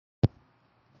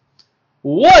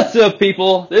What's up,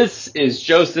 people? This is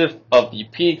Joseph of the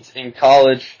Peaked in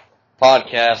College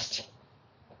podcast,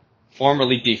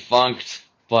 formerly defunct,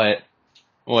 but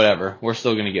whatever. We're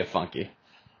still gonna get funky.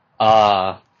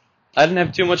 I didn't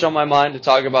have too much on my mind to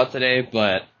talk about today,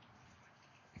 but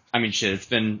I mean, shit, it's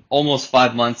been almost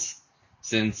 5 months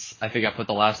since I think I put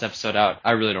the last episode out.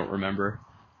 I really don't remember.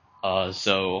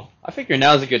 So I figure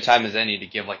now's a good time as any to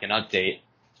give like an update,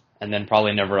 and then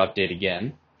probably never update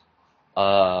again.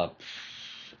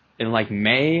 In like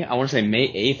May, I want to say May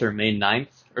 8th or May 9th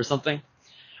or something,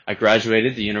 I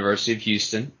graduated the University of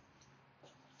Houston.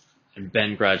 And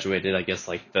Ben graduated, I guess,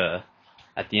 at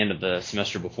the end of the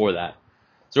semester before that.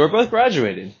 So we're both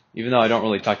graduated, even though I don't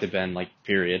really talk to Ben,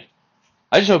 period.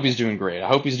 I just hope he's doing great. I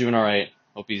hope he's doing alright.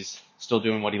 Hope he's still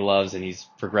doing what he loves and he's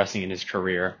progressing in his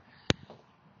career.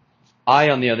 I,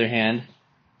 on the other hand,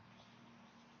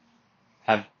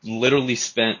 have literally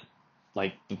spent,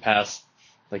 the past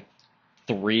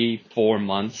 3-4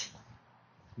 months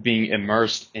being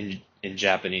immersed in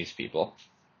Japanese people.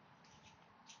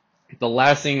 The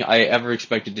last thing I ever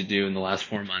expected to do in the last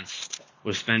 4 months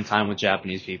was spend time with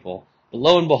Japanese people. But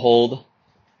lo and behold,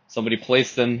 somebody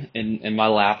placed them in my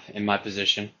lap, in my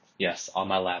position. Yes, on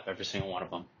my lap, every single one of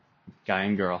them. Guy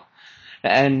and girl.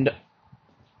 And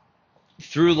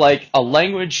through a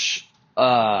language,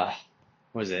 what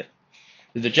was it?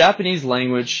 The Japanese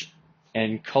Language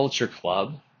and Culture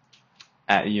Club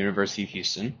at the University of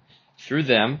Houston. Through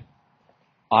them,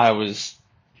 I was,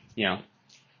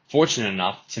 fortunate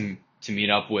enough to meet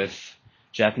up with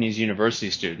Japanese university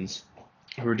students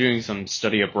who were doing some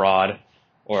study abroad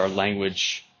or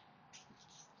language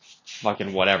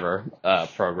program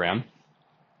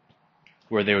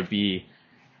where they would be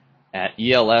at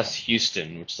ELS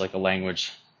Houston, which is a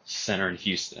language center in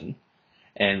Houston.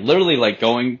 And literally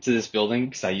going to this building,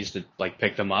 because I used to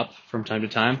pick them up from time to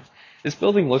time. This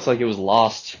building looks like it was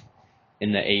lost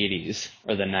in the 80s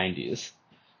or the 90s.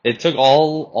 It took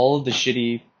all of the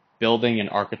shitty building and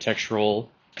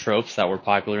architectural tropes that were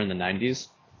popular in the 90s,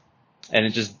 and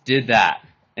it just did that,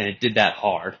 and it did that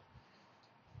hard,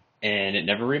 and it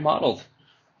never remodeled.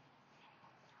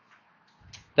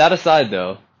 That aside,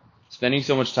 though, spending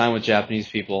so much time with Japanese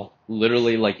people,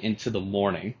 literally into the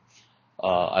morning,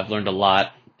 I've learned a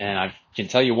lot, and I can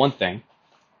tell you one thing.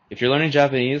 If you're learning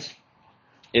Japanese,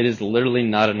 it is literally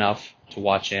not enough to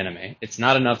watch anime. It's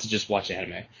not enough to just watch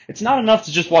anime. It's not enough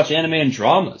to just watch anime and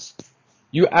dramas.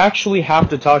 You actually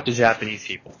have to talk to Japanese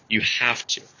people. You have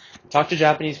to. Talk to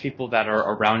Japanese people that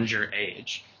are around your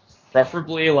age.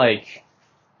 Preferably,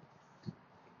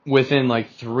 within,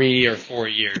 3 or 4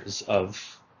 years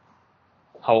of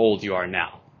how old you are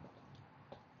now.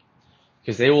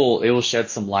 Because they will shed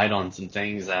some light on some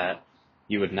things that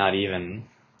you wouldn't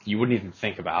even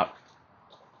think about.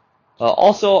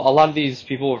 Also, a lot of these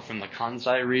people are from the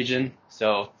Kansai region,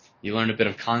 so you learn a bit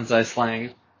of Kansai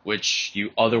slang, which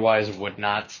you otherwise would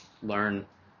not learn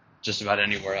just about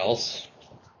anywhere else,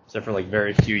 except for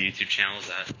very few YouTube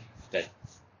channels that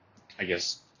I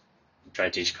guess try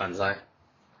to teach Kansai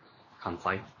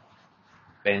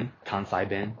Ben,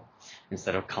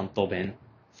 instead of Kanto Ben,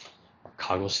 or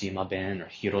Kagoshima Ben, or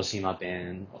Hiroshima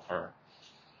Ben, or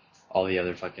all the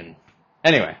other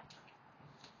Anyway.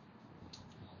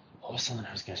 What was something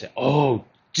I was going to say? Oh,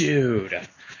 dude.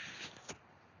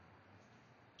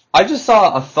 I just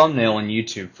saw a thumbnail on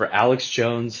YouTube for Alex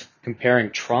Jones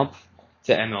comparing Trump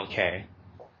to MLK.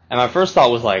 And my first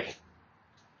thought was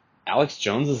Alex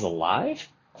Jones is alive?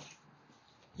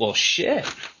 Well, shit.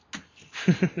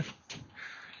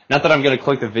 Not that I'm going to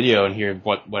click the video and hear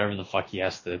whatever the fuck he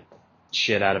has to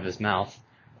shit out of his mouth.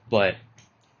 But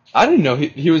I didn't know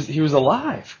he was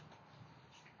alive.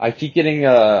 I keep getting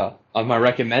on my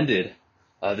recommended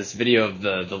this video of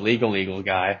the legal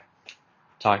guy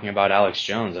talking about Alex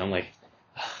Jones, and I'm like,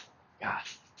 oh, God.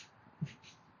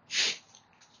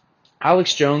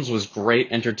 Alex Jones was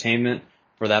great entertainment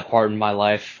for that part in my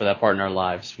life, for that part in our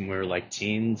lives when we were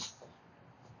teens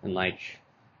and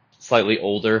slightly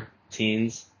older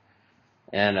teens,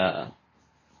 and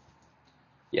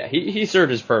yeah, he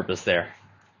served his purpose there.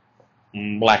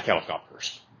 Black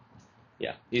helicopters.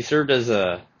 Yeah, he served as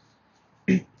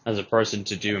a person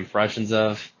to do impressions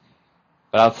of,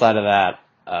 but outside of that,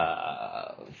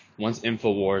 once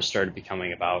InfoWars started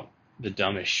becoming about the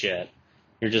dumbest shit,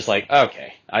 you're just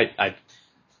okay, I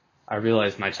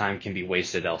realize my time can be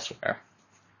wasted elsewhere.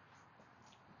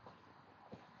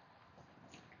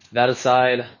 That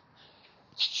aside,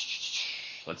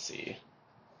 let's see,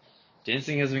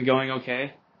 dancing has been going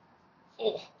okay.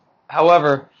 Oh,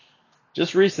 however,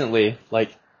 just recently,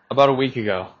 about a week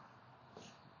ago,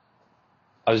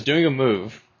 I was doing a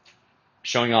move,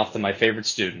 showing off to my favorite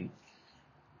student,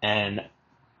 And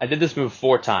I did this move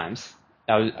 4 times.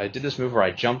 I did this move where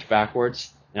I jumped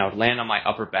backwards and I would land on my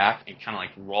upper back and kind of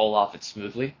like roll off it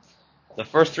smoothly. The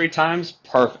first 3 times,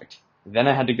 perfect. Then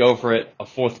I had to go for it a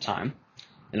 4th time.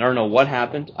 And I don't know what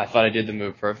happened. I thought I did the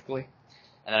move perfectly.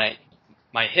 And then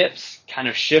my hips kind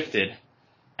of shifted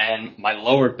and my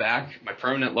lower back, my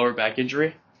permanent lower back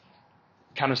injury,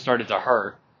 kind of started to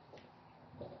hurt.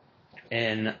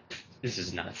 And this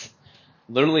is nuts.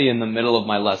 Literally in the middle of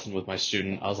my lesson with my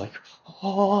student, I was like,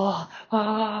 oh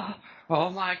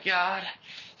my God.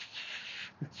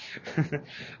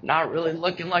 Not really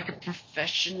looking like a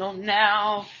professional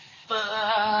now.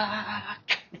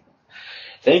 Fuck.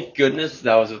 Thank goodness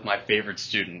that was with my favorite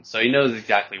student, so he knows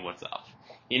exactly what's up.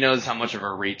 He knows how much of a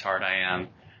retard I am.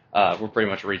 We're pretty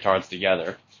much retards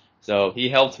together. So he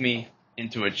helped me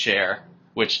into a chair,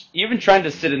 which even trying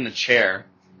to sit in the chair,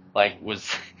 I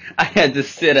had to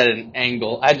sit at an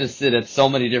angle. I had to sit at so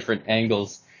many different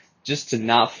angles just to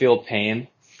not feel pain.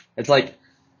 It's like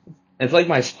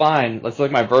my spine, it's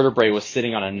like my vertebrae was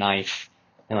sitting on a knife.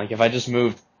 And like if I just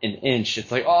moved an inch,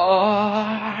 it's like,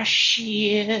 oh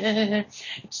shit,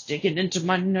 it's digging into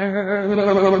my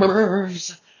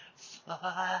nerves.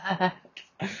 Fuck.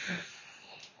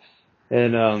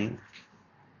 And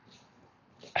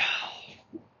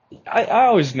I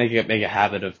always make a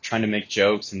habit of trying to make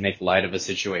jokes and make light of a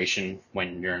situation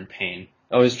when you're in pain.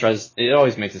 It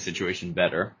always makes the situation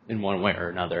better in one way or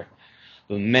another.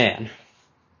 But man,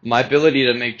 my ability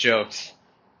to make jokes,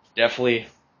 definitely,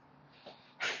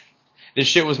 this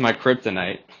shit was my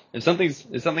kryptonite. If something's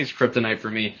kryptonite for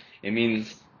me, it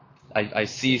means I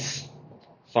cease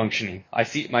functioning. I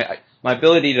see my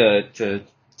ability to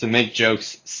make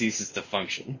jokes ceases to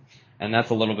function. And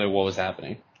that's a little bit what was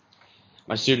happening.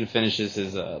 My student finishes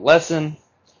his lesson,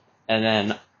 and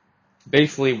then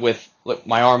basically with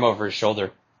my arm over his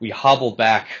shoulder, we hobble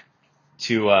back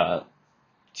to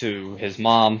his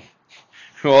mom,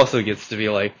 who also gets to be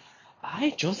like,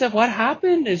 "Hi, Joseph, what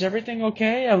happened? Is everything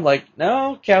okay?" I'm like,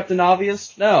 "No, Captain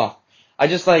Obvious, no. I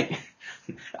just like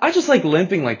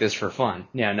limping like this for fun.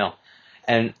 Yeah, no."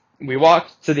 And we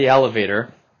walked to the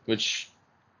elevator, which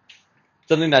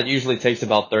something that usually takes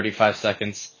about 35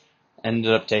 seconds,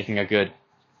 ended up taking a good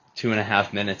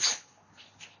 2.5 minutes.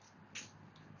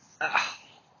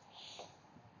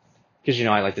 Because,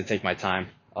 I like to take my time,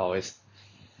 always.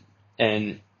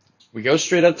 And we go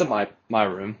straight up to my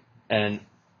room, and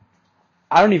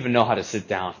I don't even know how to sit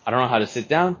down. I don't know how to sit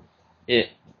down. It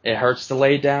hurts to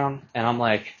lay down, and I'm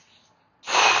like,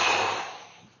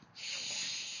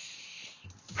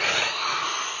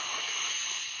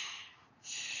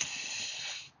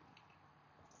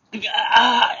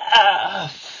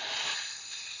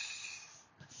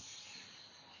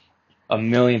 a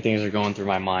million things are going through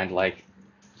my mind, like,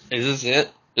 is this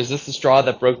it? Is this the straw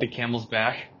that broke the camel's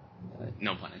back?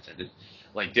 No pun intended.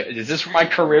 Like, is this where my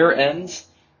career ends?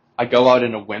 I go out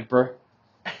in a whimper,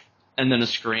 and then a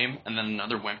scream, and then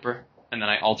another whimper, and then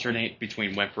I alternate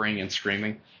between whimpering and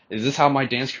screaming. Is this how my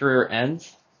dance career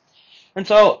ends? And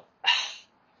so,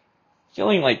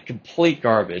 feeling like complete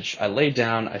garbage, I lay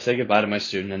down, I say goodbye to my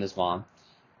student and his mom,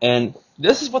 and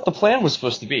this is what the plan was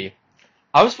supposed to be.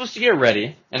 I was supposed to get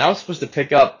ready, and I was supposed to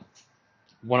pick up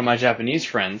one of my Japanese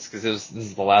friends, because this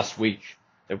is the last week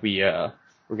that we're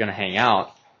going to hang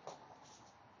out,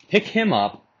 pick him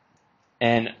up,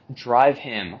 and drive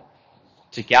him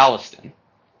to Galveston,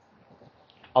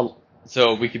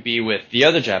 so we could be with the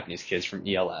other Japanese kids from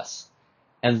ELS.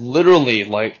 And literally,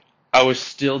 I was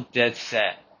still dead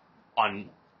set on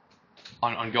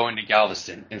going to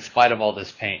Galveston, in spite of all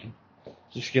this pain.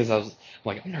 Just because I was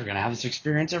like, I'm never going to have this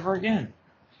experience ever again.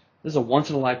 This is a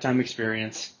once-in-a-lifetime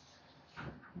experience.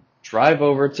 Drive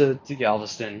over to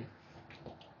Galveston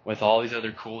with all these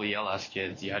other cool ELS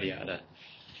kids, yada yada.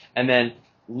 And then,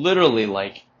 literally,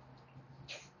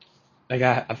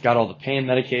 I've got all the pain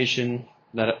medication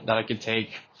that I could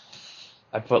take.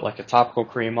 I put, a topical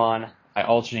cream on. I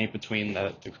alternate between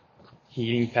the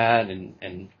heating pad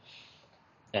and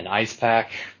ice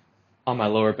pack on my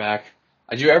lower back.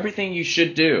 I do everything you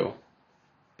should do,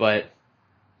 but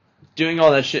doing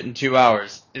all that shit in 2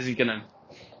 hours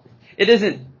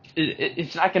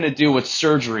it's not gonna do what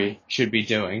surgery should be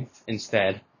doing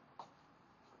instead.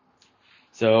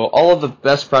 So all of the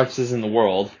best practices in the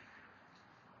world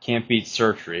can't beat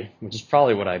surgery, which is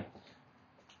probably what I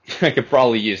could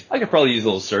probably use. I could probably use a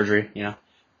little surgery, A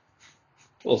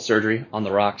little surgery on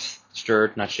the rocks,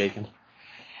 stirred, not shaken.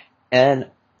 And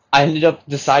I ended up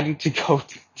deciding to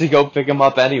go pick him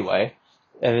up anyway,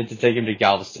 and then to take him to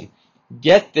Galveston.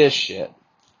 Get this shit.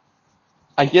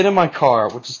 I get in my car,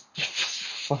 which is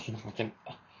fucking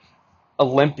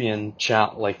Olympian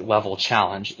level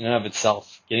challenge in and of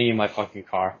itself, getting in my fucking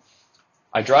car.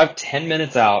 I drive 10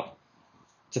 minutes out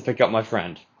to pick up my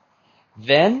friend.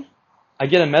 Then I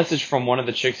get a message from one of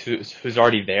the chicks who's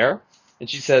already there, and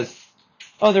she says,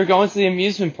 "Oh, they're going to the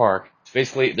amusement park."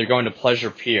 Basically, they're going to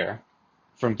Pleasure Pier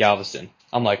from Galveston.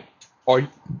 I'm like,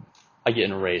 I get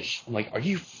enraged. I'm like, are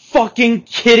you fucking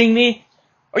kidding me?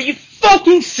 Are you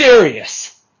fucking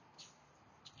serious?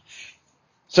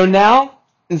 So now,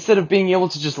 instead of being able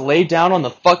to just lay down on the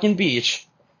fucking beach,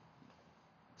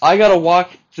 I gotta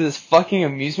walk to this fucking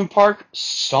amusement park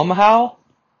somehow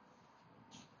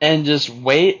and just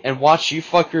wait and watch you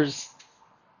fuckers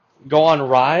go on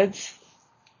rides.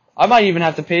 I might even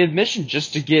have to pay admission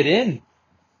just to get in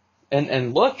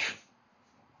and look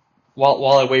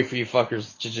while I wait for you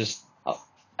fuckers to just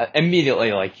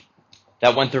immediately, like,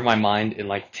 that went through my mind in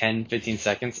like 10, 15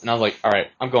 seconds, and I was like, alright,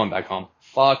 I'm going back home.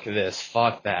 Fuck this,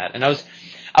 fuck that. And I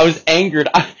was angered.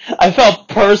 I felt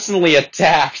personally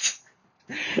attacked.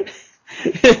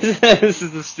 This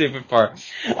is the stupid part.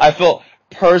 I felt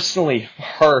personally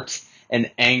hurt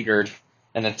and angered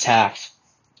and attacked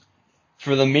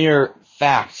for the mere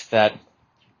fact that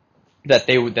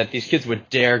these kids would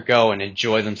dare go and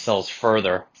enjoy themselves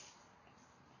further,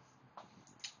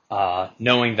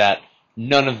 knowing that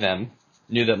none of them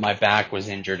knew that my back was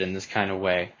injured in this kind of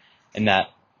way, and that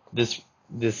this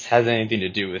has anything to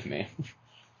do with me.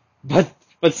 But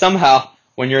somehow,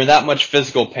 when you're in that much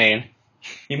physical pain,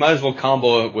 you might as well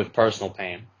combo it with personal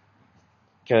pain.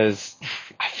 Because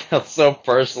I felt so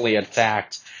personally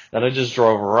attacked that I just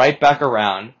drove right back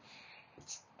around,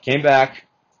 came back,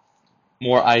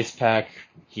 more ice pack,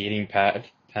 heating pad,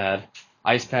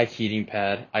 ice pack, heating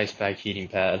pad, ice pack, heating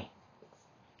pad.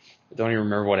 I don't even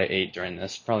remember what I ate during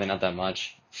this. Probably not that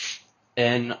much.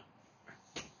 And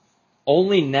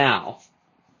only now,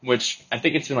 which I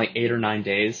think it's been like 8 or 9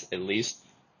 days at least,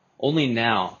 only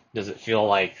now does it feel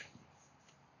like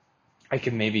I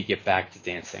could maybe get back to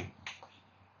dancing.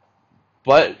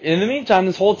 But in the meantime,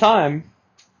 this whole time,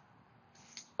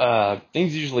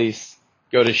 things usually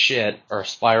go to shit or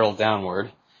spiral downward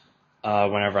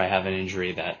whenever I have an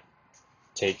injury that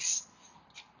takes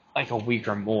like a week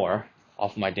or more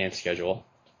off my dance schedule.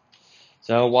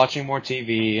 So watching more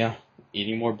TV,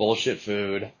 eating more bullshit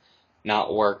food,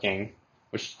 not working,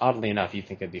 which oddly enough you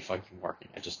think I'd be fucking working.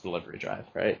 I just delivery drive,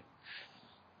 right?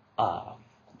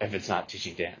 If it's not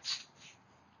teaching dance.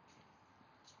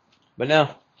 But no,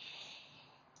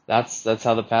 that's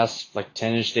how the past like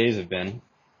 10-ish days have been.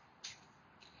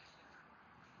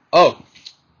 Oh,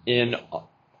 in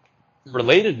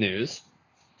related news,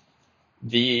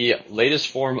 the latest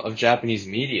form of Japanese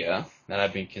media that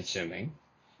I've been consuming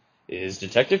is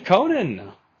Detective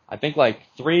Conan. I think like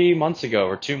 3 months ago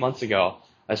or 2 months ago,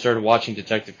 I started watching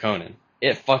Detective Conan.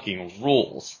 It fucking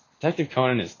rules. Detective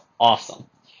Conan is awesome.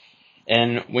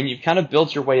 And when you've kind of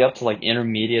built your way up to like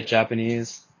intermediate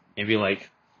Japanese, maybe like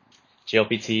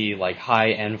JLPT, like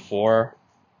high N4,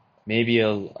 maybe a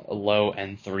low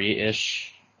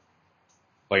N3-ish,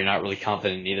 but you're not really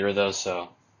confident in either of those, so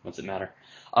what's it matter?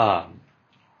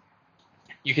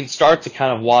 You can start to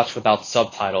kind of watch without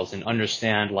subtitles and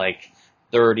understand like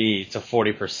 30 to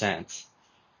 40%,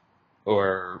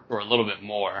 or a little bit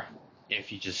more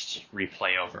if you just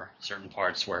replay over certain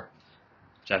parts where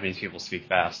Japanese people speak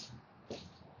fast.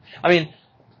 I mean,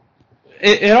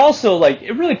 it also, like,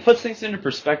 it really puts things into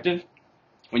perspective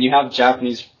when you have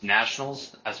Japanese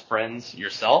nationals as friends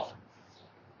yourself.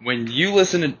 When you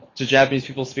listen to Japanese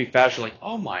people speak fast, you're like,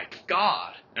 oh my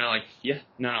god. And they're like, yeah,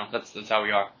 no, that's how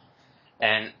we are.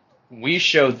 And we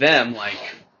show them, like,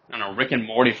 I don't know, Rick and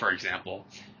Morty, for example,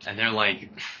 and they're like,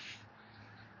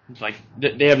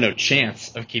 they have no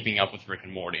chance of keeping up with Rick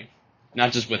and Morty.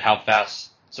 Not just with how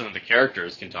fast some of the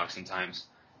characters can talk sometimes,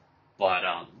 but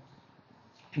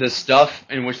the stuff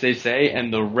in which they say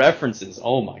and the references,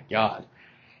 oh my god.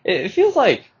 It feels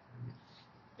like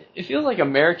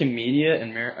American media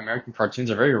and American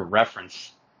cartoons are very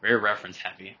reference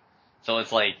heavy. So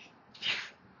it's like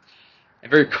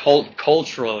very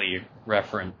culturally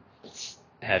reference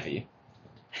heavy.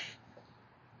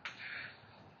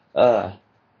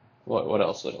 What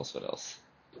else?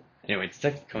 Anyway,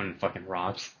 Detective Conan fucking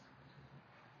rocks.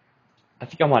 I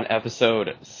think I'm on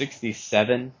episode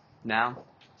 67 now.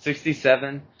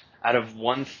 67 out of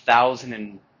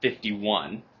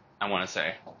 1,051, I want to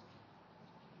say.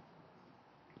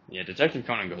 Yeah, Detective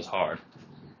Conan goes hard.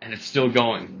 And it's still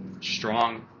going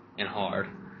strong and hard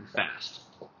and fast.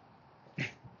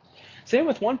 Same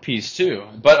with One Piece, too.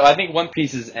 But I think One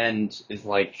Piece's end is,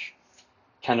 like,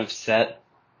 kind of set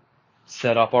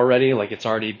up already. Like, it's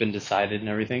already been decided and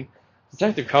everything.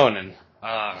 Detective Conan,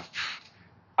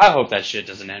 I hope that shit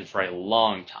doesn't end for a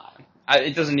long time.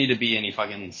 It doesn't need to be any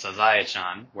fucking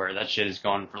Sazaya-chan, where that shit is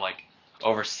going for like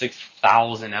over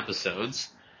 6,000 episodes.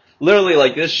 Literally,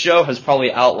 like, this show has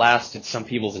probably outlasted some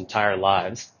people's entire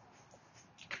lives.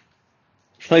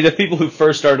 Like, the people who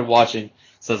first started watching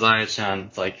Sazaya-chan,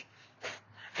 it's like,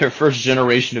 their first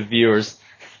generation of viewers,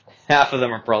 half of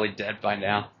them are probably dead by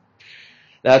now.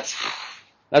 That's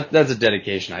a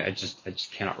dedication I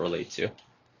just cannot relate to.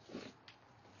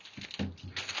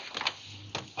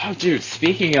 Oh, dude,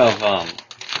 speaking of,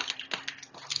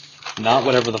 not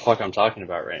whatever the fuck I'm talking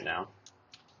about right now.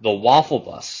 The Waffle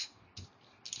Bus.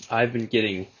 I've been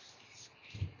getting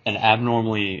an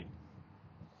abnormally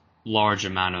large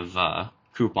amount of,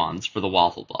 coupons for the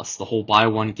Waffle Bus. The whole buy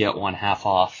one, get one half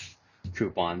off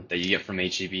coupon that you get from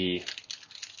HEB,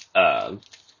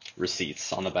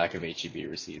 receipts, on the back of HEB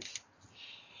receipts.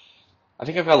 I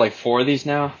think I've got like 4 of these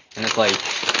now, and it's like,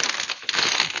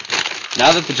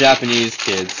 now that the Japanese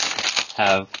kids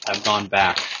have gone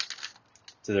back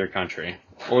to their country,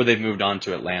 or they've moved on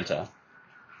to Atlanta,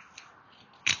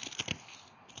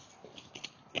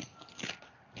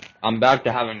 I'm back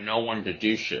to having no one to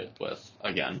do shit with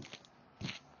again.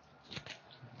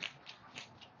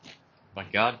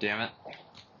 But god damn it,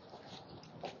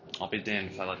 I'll be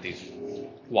damned if I let these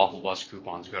Waffle Bus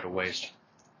coupons go to waste.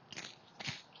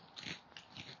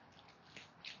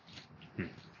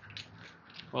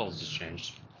 What else has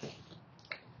changed?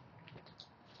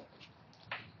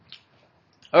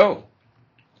 Oh!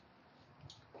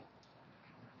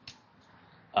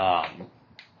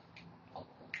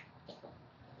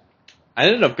 I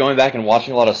ended up going back and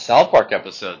watching a lot of South Park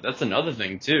episodes. That's another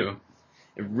thing, too.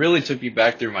 It really took me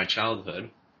back through my childhood.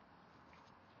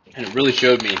 And it really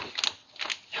showed me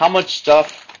how much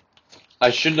stuff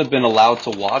I shouldn't have been allowed to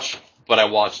watch, but I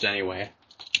watched anyway.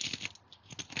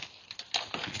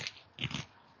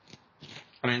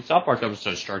 I mean, South Park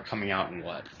episodes started coming out in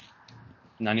what?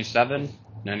 97?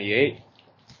 98?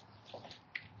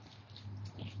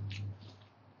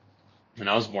 And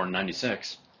I was born in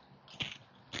 96.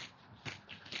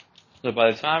 So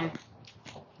by the time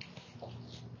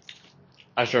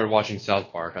I started watching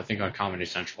South Park, I think on Comedy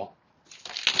Central,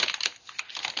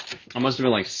 I must have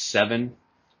been like 7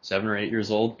 or 8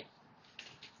 years old.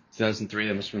 2003,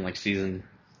 that must have been like season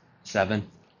 7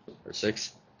 or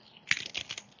 6.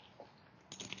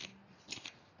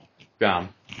 God.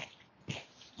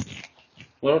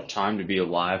 What a time to be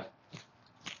alive.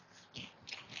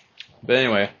 But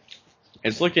anyway,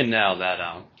 it's looking now that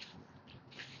I'm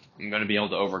going to be able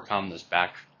to overcome this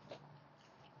back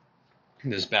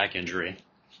injury.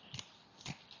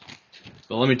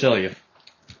 But let me tell you,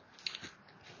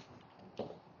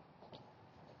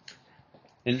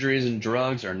 injuries and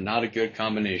drugs are not a good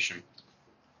combination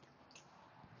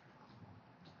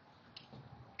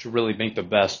to really make the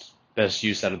best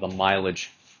use out of the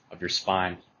mileage of your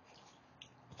spine.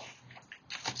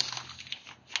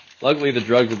 Luckily, the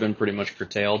drugs have been pretty much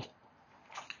curtailed.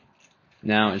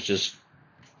 Now it's just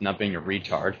not being a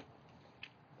retard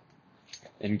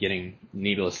and getting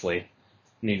needlessly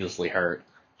hurt.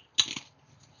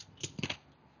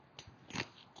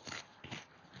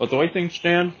 But the way things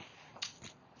stand,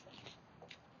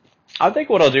 I think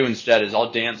what I'll do instead is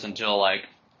I'll dance until, like,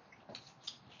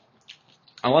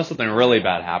 unless something really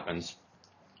bad happens.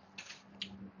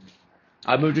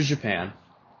 I moved to Japan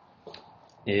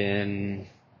in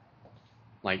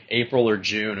like April or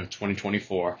June of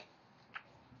 2024.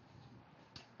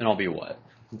 And I'll be what?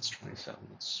 It's 27.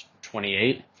 It's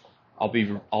 28.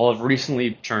 I'll have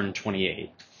recently turned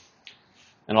 28.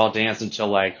 And I'll dance until,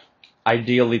 like,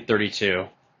 ideally 32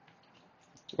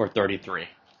 or 33.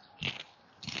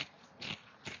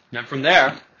 Then from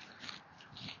there,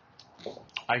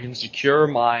 I can secure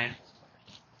my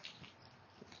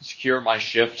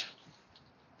shift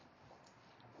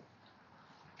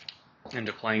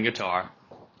into playing guitar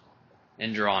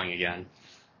and drawing again.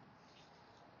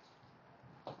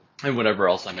 And whatever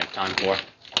else I make time for.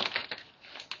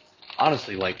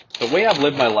 Honestly, like, the way I've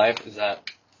lived my life is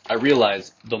that I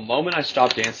realize the moment I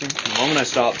stop dancing, the moment I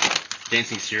stop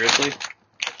dancing seriously,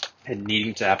 and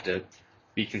needing to have to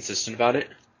be consistent about it,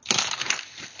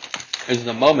 is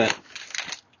the moment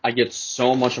I get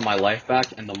so much of my life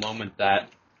back, and the moment that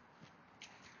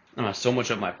so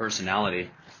much of my personality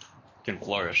can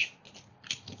flourish.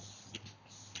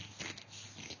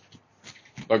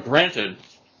 But granted,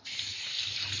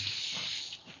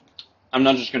 I'm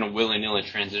not just going to willy-nilly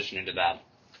transition into that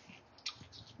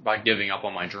by giving up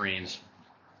on my dreams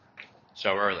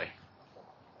so early.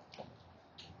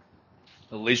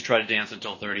 At least try to dance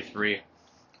until 33,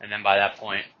 and then by that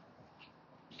point,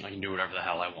 I can do whatever the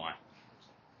hell I want.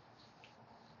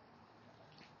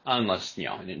 Unless,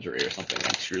 an injury or something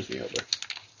like screws me over.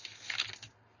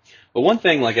 But one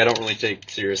thing, I don't really take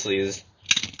seriously is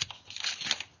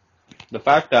the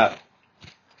fact that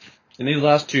in these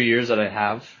last 2 years that I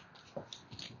have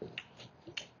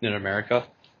in America,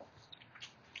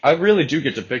 I really do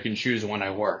get to pick and choose when I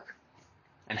work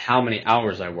and how many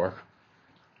hours I work.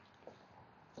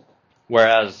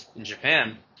 Whereas in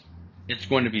Japan, it's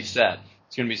going to be set.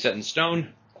 It's going to be set in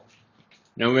stone.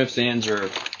 No ifs, ands, or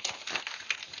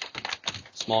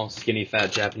small, skinny,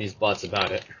 fat Japanese butts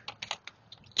about it.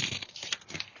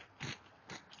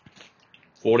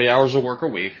 40 hours of work a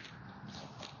week.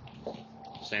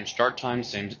 Same start time,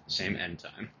 same end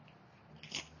time.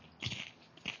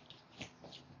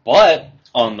 But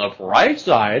on the bright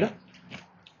side,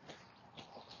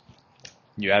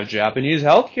 you have Japanese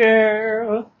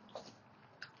healthcare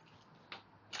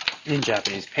and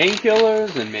Japanese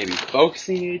painkillers and maybe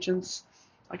focusing agents.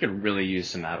 I could really use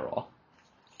some Adderall.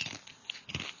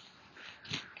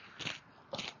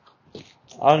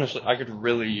 Honestly, I could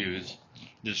really use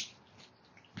just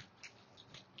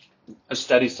a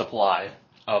steady supply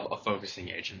of a focusing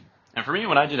agent. And for me,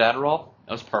 when I did Adderall,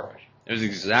 that was perfect. It was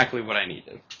exactly what I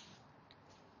needed.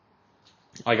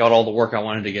 I got all the work I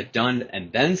wanted to get done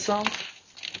and then some.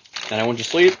 Then I went to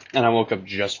sleep and I woke up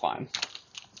just fine.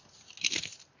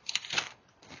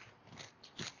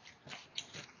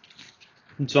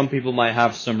 And some people might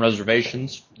have some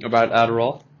reservations about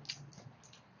Adderall.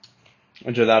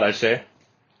 And to that I say,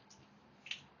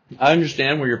 I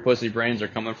understand where your pussy brains are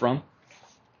coming from.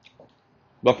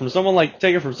 But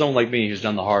take it from someone like me who's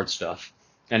done the hard stuff.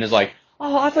 And is like,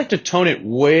 oh, I'd like to tone it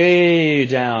way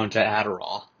down to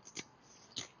Adderall.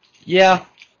 Yeah,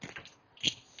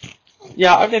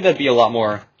 I think that'd be a lot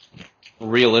more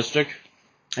realistic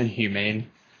and humane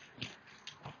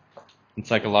and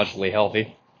psychologically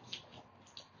healthy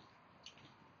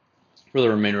for the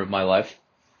remainder of my life.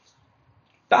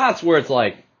 That's where it's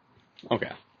like,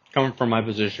 okay, coming from my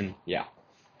position, yeah.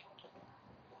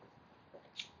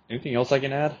 Anything else I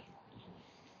can add?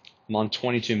 I'm on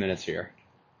 22 minutes here.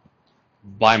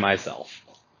 By myself.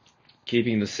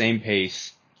 Keeping the same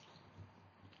pace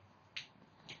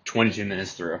 22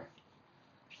 minutes through.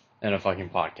 And a fucking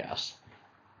podcast.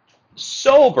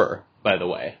 Sober, by the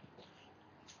way.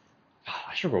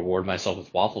 I should reward myself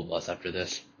with Waffle Bus after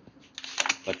this.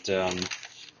 But, and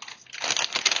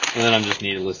then I'm just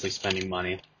needlessly spending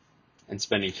money and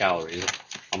spending calories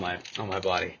on my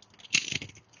body.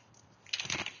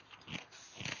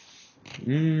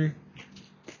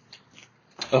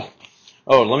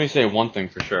 Oh, let me say one thing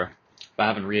for sure, if I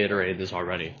haven't reiterated this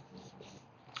already.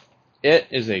 It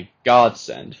is a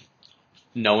godsend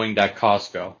knowing that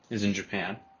Costco is in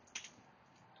Japan.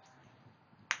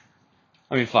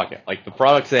 I mean, fuck it. The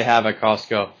products they have at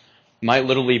Costco might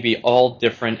literally be all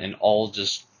different and all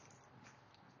just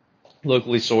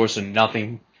locally sourced and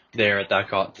nothing there at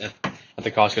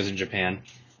the Costco's in Japan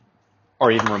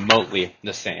are even remotely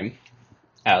the same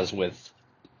as with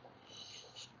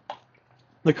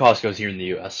the Costco's here in the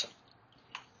U.S.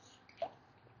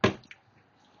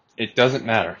 It doesn't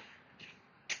matter.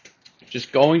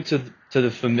 Just going to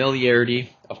the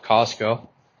familiarity of Costco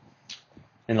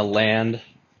in a land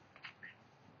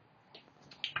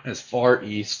as far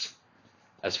east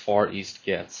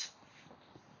gets.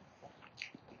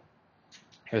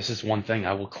 This is one thing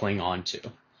I will cling on to.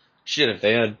 Shit,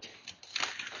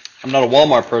 I'm not a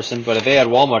Walmart person, but if they had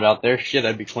Walmart out there, shit,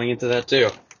 I'd be clinging to that too.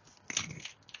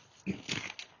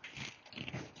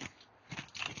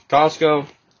 Costco,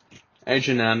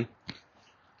 H&M,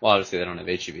 well, obviously they don't have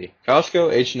H-E-B.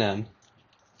 Costco, H&M,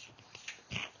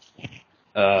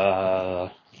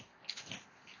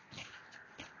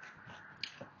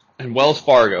 and Wells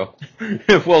Fargo,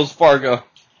 if Wells Fargo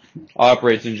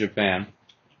operates in Japan.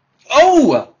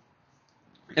 Oh!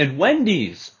 And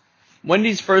Wendy's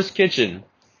First Kitchen,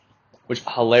 which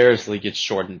hilariously gets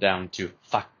shortened down to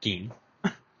fucking.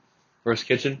 First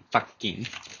Kitchen, fucking.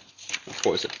 Of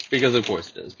course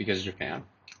it is, because Japan.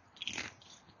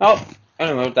 Oh, I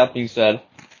don't know, with that being said,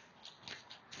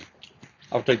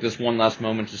 I'll take this one last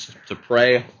moment just to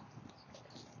pray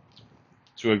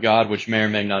to a God which may or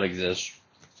may not exist,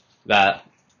 that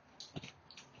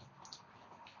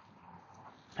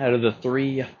out of the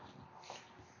three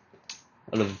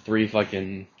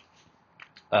fucking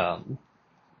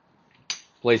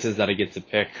places that I get to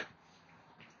pick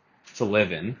to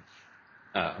live in,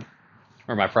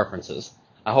 or my preferences,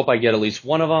 I hope I get at least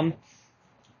one of them.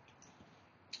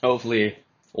 Hopefully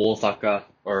Osaka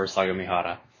or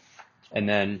Sagamihara. And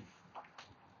then,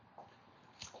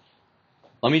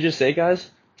 let me just say, guys,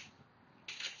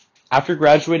 after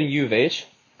graduating U of H,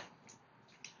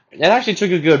 It actually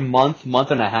took a good month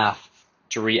and a half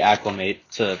to reacclimate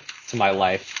to my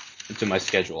life, and to my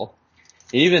schedule.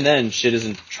 And even then, shit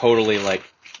isn't totally like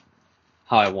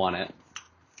how I want it.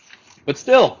 But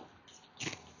still,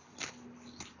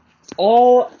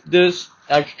 all this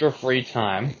extra free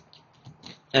time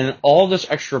and all this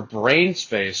extra brain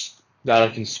space that I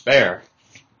can spare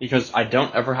because I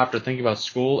don't ever have to think about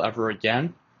school ever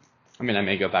again. I mean, I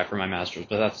may go back for my master's,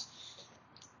 but that's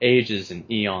ages and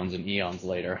eons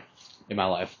later in my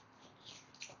life.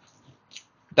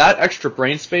 That extra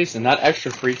brain space and that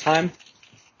extra free time,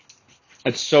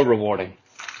 it's so rewarding.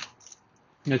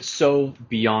 It's so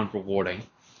beyond rewarding.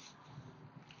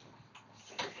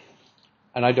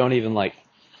 And I don't even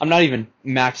I'm not even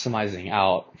maximizing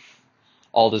out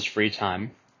all this free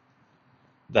time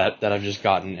that I've just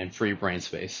gotten in free brain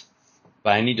space.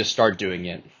 But I need to start doing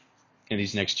it in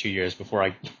these next 2 years before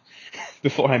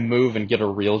I move and get a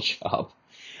real job,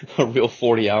 a real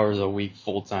 40 hours a week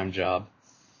full-time job.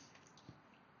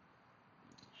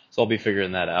 So I'll be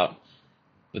figuring that out.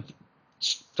 But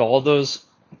to all those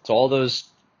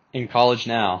in college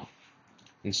now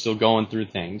and still going through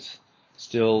things,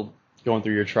 still going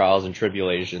through your trials and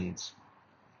tribulations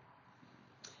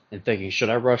and thinking, should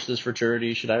I rush this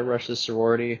fraternity? Should I rush this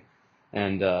sorority?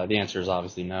 And the answer is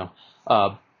obviously no.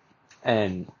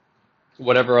 And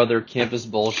whatever other campus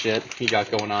bullshit you got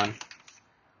going on,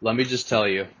 let me just tell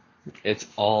you, it's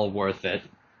all worth it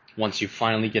once you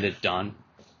finally get it done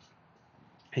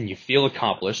and you feel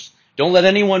accomplished. Don't let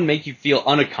anyone make you feel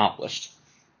unaccomplished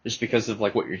just because of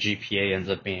what your GPA ends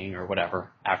up being or whatever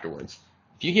afterwards.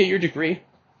 If you get your degree,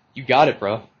 you got it,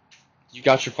 bro. You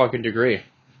got your fucking degree.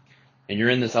 And you're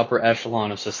in this upper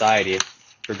echelon of society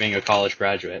for being a college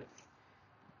graduate.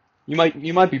 You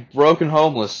might be broke and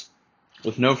homeless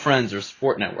with no friends or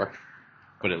support network,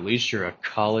 but at least you're a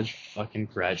college fucking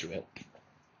graduate.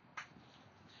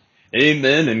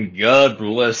 Amen and God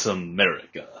bless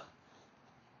America.